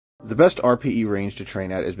The best RPE range to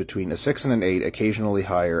train at is between a 6 and an 8, occasionally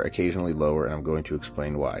higher, occasionally lower, and I'm going to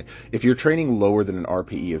explain why. If you're training lower than an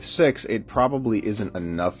RPE of 6, it probably isn't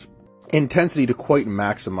enough intensity to quite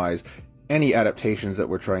maximize any adaptations that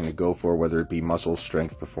we're trying to go for, whether it be muscle,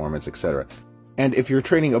 strength, performance, etc. And if you're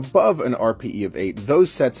training above an RPE of 8,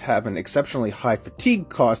 those sets have an exceptionally high fatigue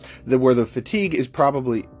cost, where the fatigue is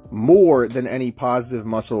probably more than any positive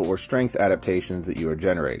muscle or strength adaptations that you are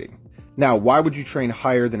generating. Now, why would you train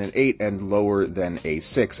higher than an 8 and lower than a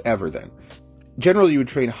 6 ever then? Generally, you would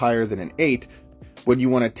train higher than an 8 when you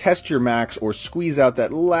want to test your max or squeeze out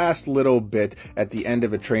that last little bit at the end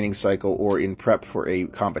of a training cycle or in prep for a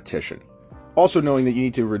competition. Also knowing that you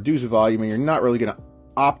need to reduce volume and you're not really going to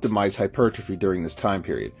optimize hypertrophy during this time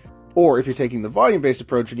period. Or if you're taking the volume-based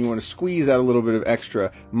approach and you want to squeeze out a little bit of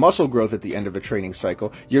extra muscle growth at the end of a training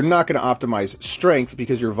cycle, you're not going to optimize strength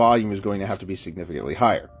because your volume is going to have to be significantly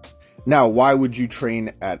higher. Now, why would you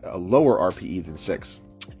train at a lower RPE than 6?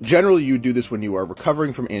 Generally, you do this when you are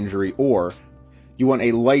recovering from injury or you want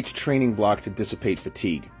a light training block to dissipate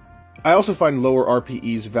fatigue. I also find lower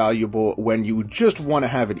RPEs valuable when you just want to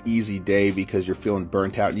have an easy day because you're feeling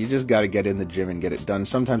burnt out and you just got to get in the gym and get it done.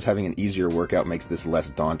 Sometimes having an easier workout makes this less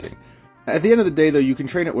daunting. At the end of the day, though, you can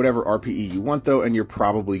train at whatever RPE you want, though, and you're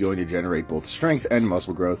probably going to generate both strength and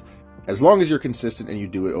muscle growth. As long as you're consistent and you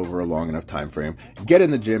do it over a long enough time frame. Get in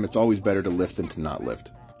the gym. It's always better to lift than to not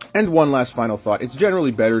lift. And one last final thought, it's generally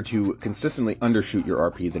better to consistently undershoot your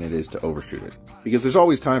RPE than it is to overshoot it, because there's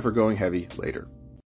always time for going heavy later.